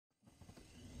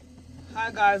Hi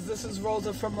guys, this is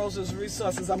Rosa from Rosa's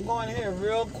Resources. I'm going here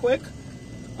real quick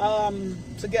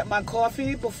to get my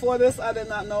coffee. Before this, I did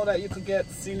not know that you could get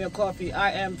senior coffee.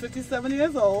 I am 57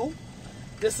 years old.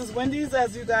 This is Wendy's,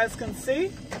 as you guys can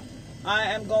see. I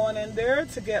am going in there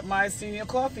to get my senior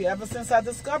coffee. Ever since I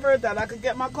discovered that I could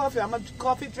get my coffee, I'm a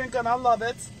coffee drinker and I love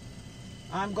it.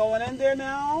 I'm going in there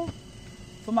now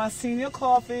for my senior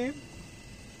coffee.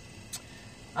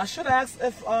 I should ask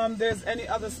if there's any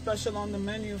other special on the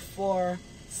menu for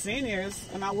seniors,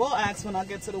 and I will ask when I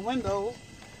get to the window.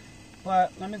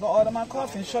 But let me go order my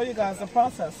coffee and show you guys the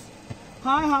process.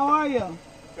 Hi, how are you?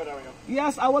 Good, how are you?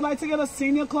 Yes, I would like to get a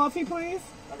senior coffee, please.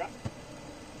 Okay.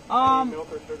 Any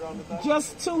milk or sugar on the side?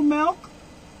 Just 2 milk.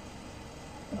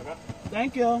 Okay.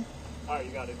 Thank you. All right,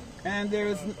 you got it. And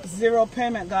there's 0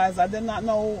 payment, guys. I did not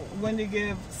know Wendy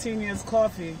give seniors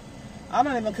coffee. I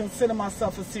don't even consider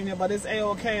myself a senior, but it's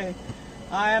A-okay.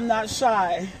 I am not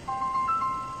shy.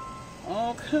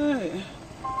 Okay.